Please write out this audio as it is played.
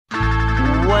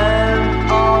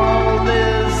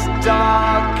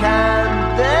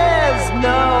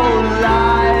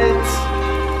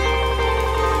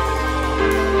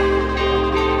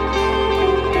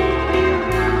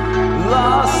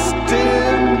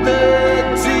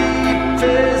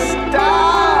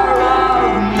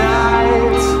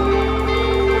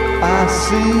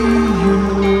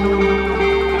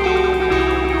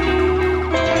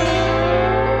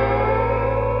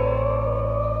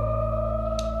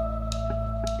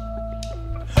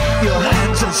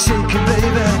been shaking,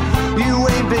 baby. You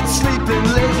ain't been sleeping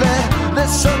lately. There's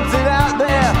something out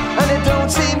there, and it don't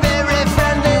seem very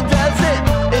friendly, does it?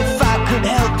 If I could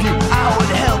help you, I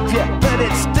would help you, but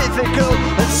it's difficult.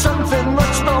 There's something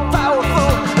much more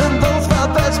powerful than both of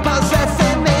us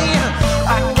possessing me.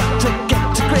 I got to get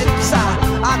to grips.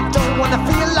 I don't wanna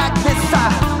feel like this.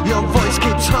 Your voice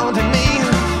keeps haunting me.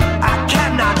 I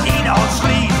cannot eat or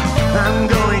sleep. I'm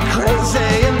going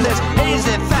crazy in this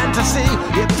hazy fantasy.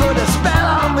 You put a spell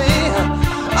on me.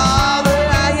 Oh, but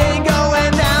I ain't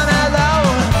going down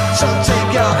alone. So take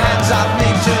your hands off me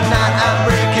tonight. I'm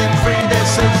breaking free.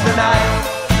 This is the night.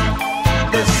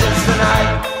 This is the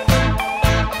night.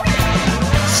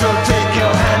 So take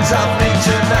your hands off me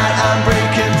tonight. I'm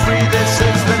breaking free. This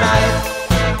is the night.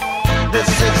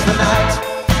 This is the night.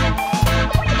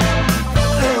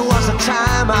 There was a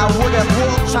time I would have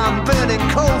walked on burning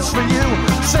coals for you.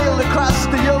 Sailed across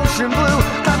the ocean blue.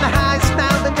 Climbed the highest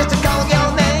mountain just to call your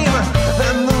name. The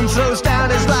moon throws down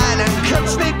his line and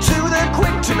cuts me to the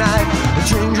quick tonight. The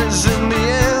changes in the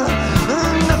air.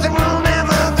 Nothing will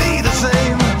never be the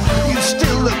same. You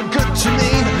still look good to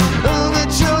me,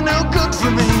 but you're no good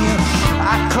for me.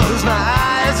 I close my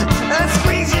eyes and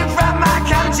squeeze you from my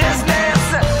consciousness.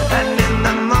 And in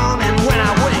the morning when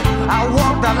I wake, I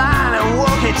walk the line and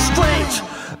walk it straight.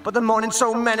 But the morning's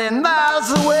so many miles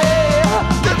away.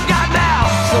 Good God now.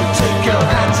 So take